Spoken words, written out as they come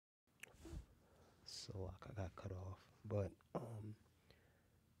So I got cut off. But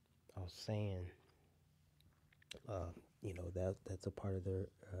I was saying, uh, that's a part of their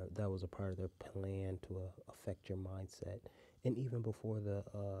that was a part of their plan to affect your mindset. And even before the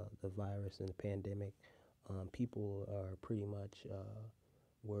virus and the pandemic, people are pretty much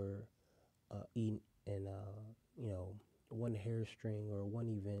were eating and one hair string or one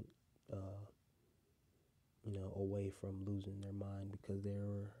event uh, away from losing their mind because they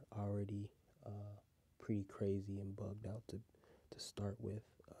were already pretty crazy and bugged out to start with,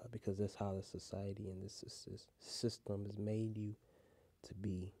 because that's how the society and this system has made you to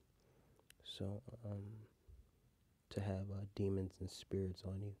be. So to have demons and spirits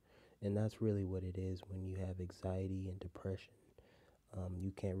on you, and that's really what it is when you have anxiety and depression.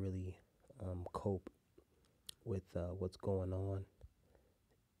 You can't really cope with what's going on.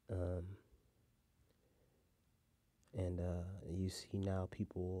 Um, and you see now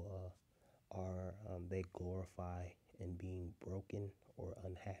people are they glorify and being broken or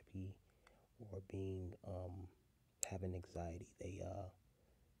unhappy or being having anxiety.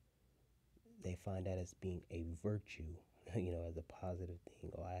 They find that as being a virtue, as a positive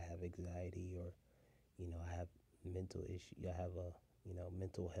thing. Oh, I have anxiety, or I have mental issue. I have a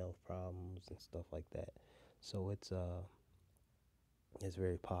mental health problems and stuff like that. So it's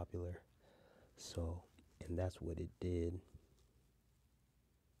very popular. So, and that's what it did.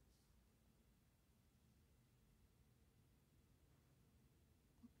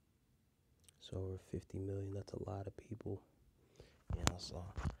 So over 50 million, that's a lot of people. So,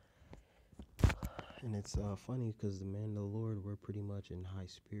 and it's funny because the man of the Lord, we're pretty much in high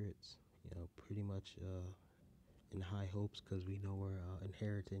spirits, pretty much in high hopes because we know we're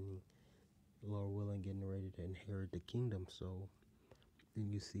inheriting, Lord willing, getting ready to inherit the kingdom. So then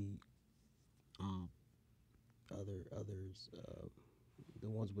you see um, others, the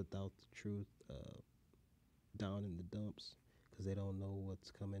ones without the truth, down in the dumps because they don't know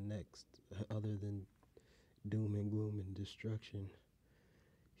what's coming next, other than doom and gloom and destruction.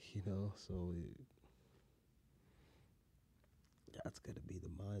 So that's gonna be the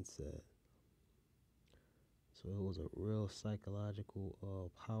mindset. So it was a real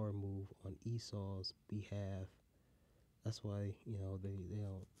psychological power move on Esau's behalf. That's why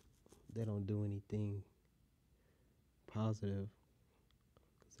they don't do anything positive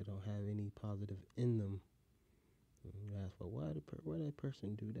because they don't have any positive in them. And you ask, well, why did that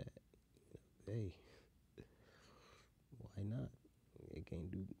person do that? Hey, why not? They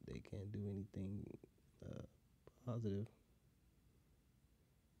can't do anything uh, positive.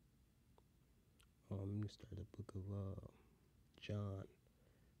 Let me start the book of John,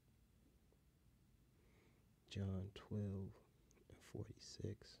 John 12 and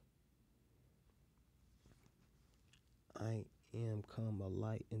 46. I am come a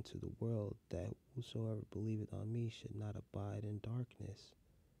light into the world, that whosoever believeth on me should not abide in darkness.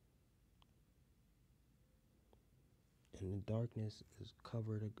 And the darkness is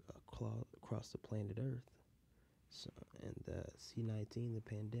covered across the planet Earth. So, and the c-19, the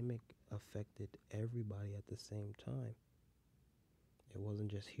pandemic, affected everybody at the same time. It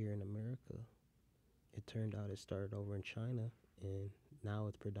wasn't just here in America. It turned out it started over in China, and now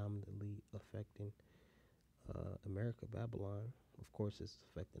it's predominantly affecting America, Babylon. Of course, it's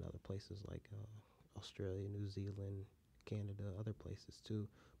affecting other places like Australia, New Zealand, Canada, other places too.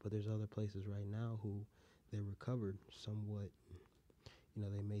 But there's other places right now who they recovered somewhat.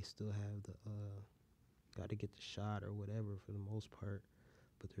 They may still have the got to get the shot or whatever for the most part,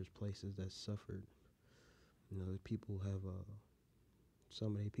 but there's places that suffered. The people have so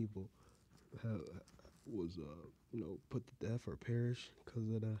many people have, was put to death or perish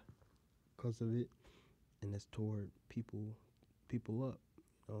because of it, and it's toward people up.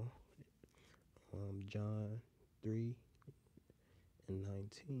 You know, John 3 and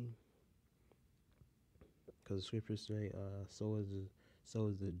 19, because the scriptures say, so is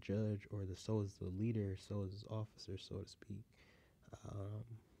the judge, or so is the leader, so is his officer, so to speak. Um,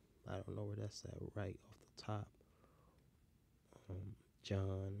 I don't know where that's at right off the top.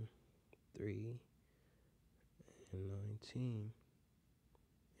 John 3 and 19,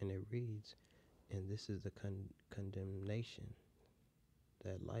 and it reads, and this is the condemnation,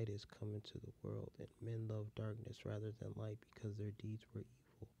 that light is come into the world, and men love darkness rather than light, because their deeds were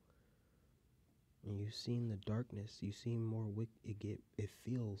evil. And you've seen the darkness. You see more wicked. It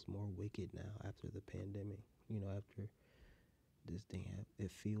feels more wicked now after the pandemic. After this thing,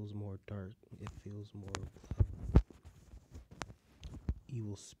 it feels more dark. It feels more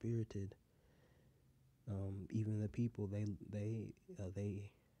evil spirited. Even the people, they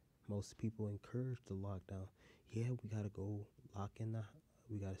most people encourage the lockdown. Yeah, we gotta go lock in the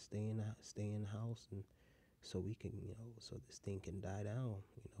We gotta stay in the house, and so we can, so this thing can die down.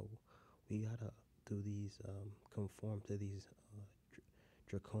 We gotta do these, conform to these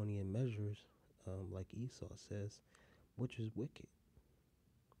draconian measures, like Esau says, which is wicked.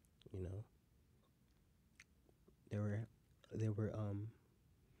 You know, they were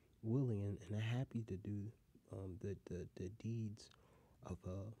willing and happy to do the deeds of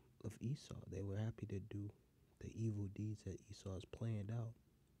Esau. They were happy to do the evil deeds that Esau has planned out,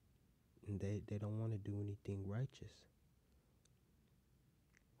 and they don't want to do anything righteous.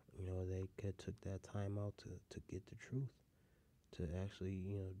 They could took that time out to get the truth, to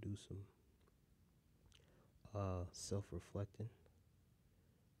actually do some self-reflecting,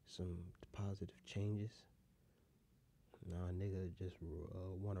 some positive changes. Now a nigga just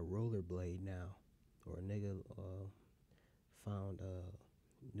want a rollerblade now, or a nigga found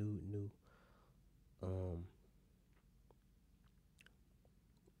new um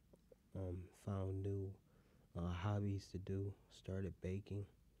found new hobbies to do. Started baking.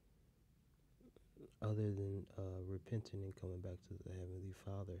 Other than repenting and coming back to the Heavenly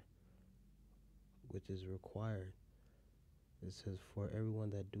Father, which is required. It says, "For everyone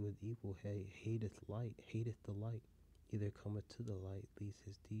that doeth evil hateth the light, either cometh to the light, lest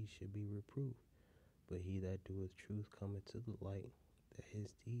his deeds should be reproved. But he that doeth truth cometh to the light, that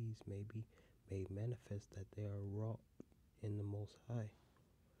his deeds may be made manifest that they are wrought in the Most High."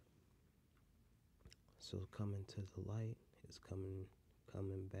 So coming to the light is coming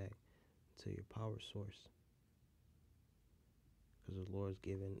back to your power source, because the Lord's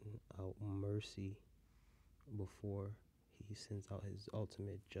given out mercy before he sends out his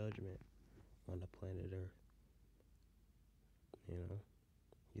ultimate judgment on the planet Earth.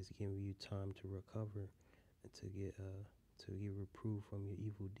 He's giving you time to recover and to get reproved from your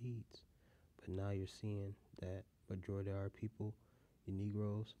evil deeds. But now you're seeing that majority of our people, the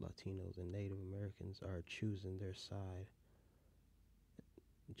Negroes, Latinos, and Native Americans, are choosing their side,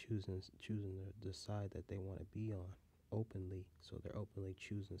 choosing the side that they want to be on openly. So they're openly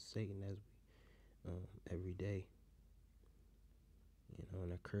choosing Satan as every day,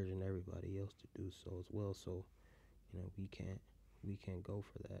 and encouraging everybody else to do so as well. So we can't go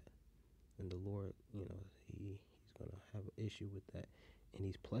for that. And the Lord, he's gonna have an issue with that, and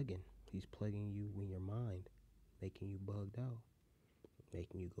he's plaguing you in your mind, making you bugged out,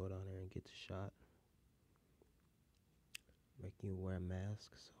 making you go down there and get the shot, making you wear a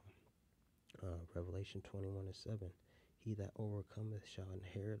mask. So Revelation 21:7, "He that overcometh shall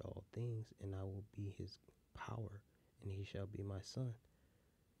inherit all things, and I will be his power, and he shall be my son."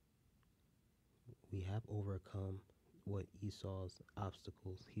 We have overcome what Esau's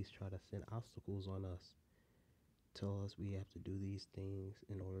obstacles. He's trying to send obstacles on us, tell us we have to do these things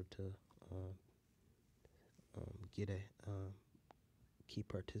in order to get keep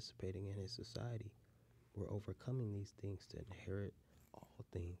participating in his society. We're overcoming these things to inherit all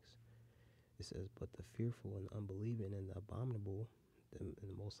things. It says, "But the fearful and unbelieving and the abominable," and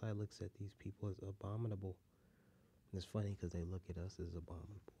the Most High looks at these people as abominable. And it's funny because they look at us as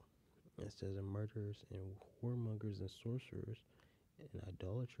abominable. And it says, "And murderers and whoremongers and sorcerers and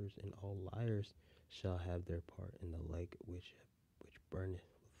idolaters and all liars shall have their part in the lake which burneth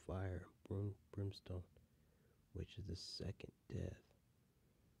with fire, brimstone, which is the second death."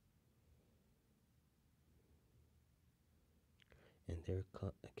 And there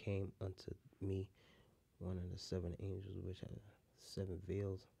came unto me one of the seven angels, which had seven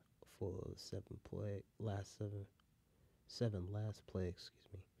veils full of seven last plagues,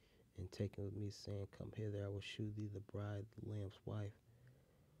 and taken with me, saying, "Come hither, I will shew thee the bride, the Lamb's wife."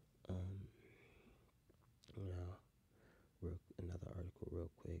 Now, another article real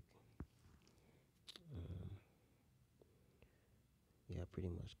quick. Yeah, I pretty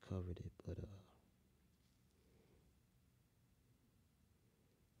much covered it, but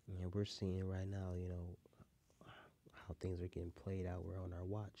yeah, we're seeing right now, how things are getting played out. We're on our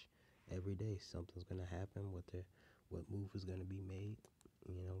watch every day. Something's gonna happen. What move is gonna be made?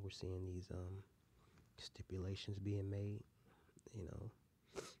 We're seeing these stipulations being made.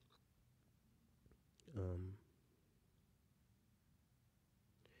 Um,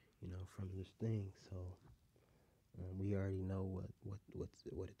 from this thing. So we already know what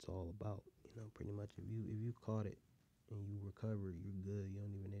it's all about. Pretty much if you caught it and you recover, you're good. You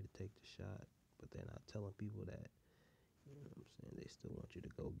don't even need to take the shot. But they're not telling people that. You know what I'm saying? They still want you to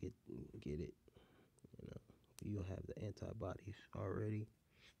go get it. You'll have the antibodies already.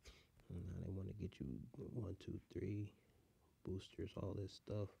 And now they want to get you 1, 2, 3 boosters, all this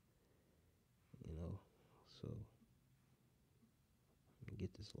stuff. So let me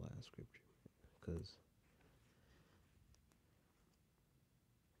get this last scripture, because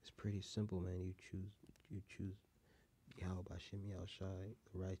It's pretty simple, man. You choose Yahweh Bashim Shai,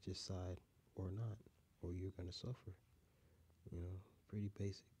 the righteous side, or not, or you're gonna suffer. Pretty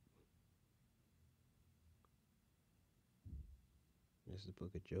basic. This is the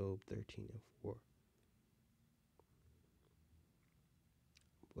book of Job 13:4.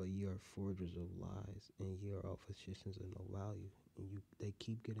 But ye are forgers of lies, and ye are all physicians of no value. And they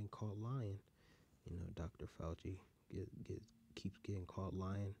keep getting caught lying. Dr. Fauci keeps getting caught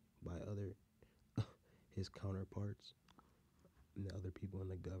lying by his counterparts and the other people in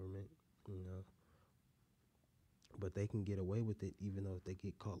the government. But they can get away with it even though if they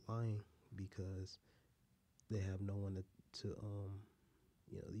get caught lying because they have no one to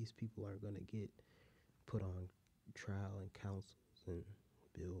these people aren't going to get put on trial and counsels and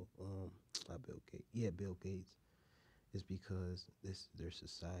Bill Gates is because this is their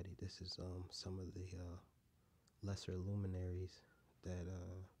society. This is some of the lesser luminaries that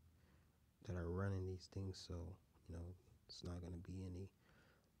are running these things. So it's not going to be any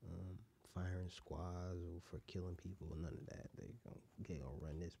firing squads or for killing people or none of that. They gonna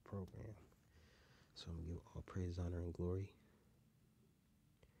run this program. So I'm gonna give all praise, honor, and glory.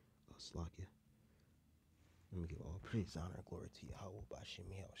 Slakia. Let me give all praise, honor, and glory to Yahweh,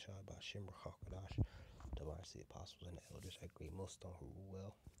 Bashim Yahushua, Bashim Rachakadash, the apostles and the elders, that great millstone who rule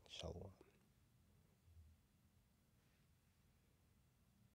well. Shalom.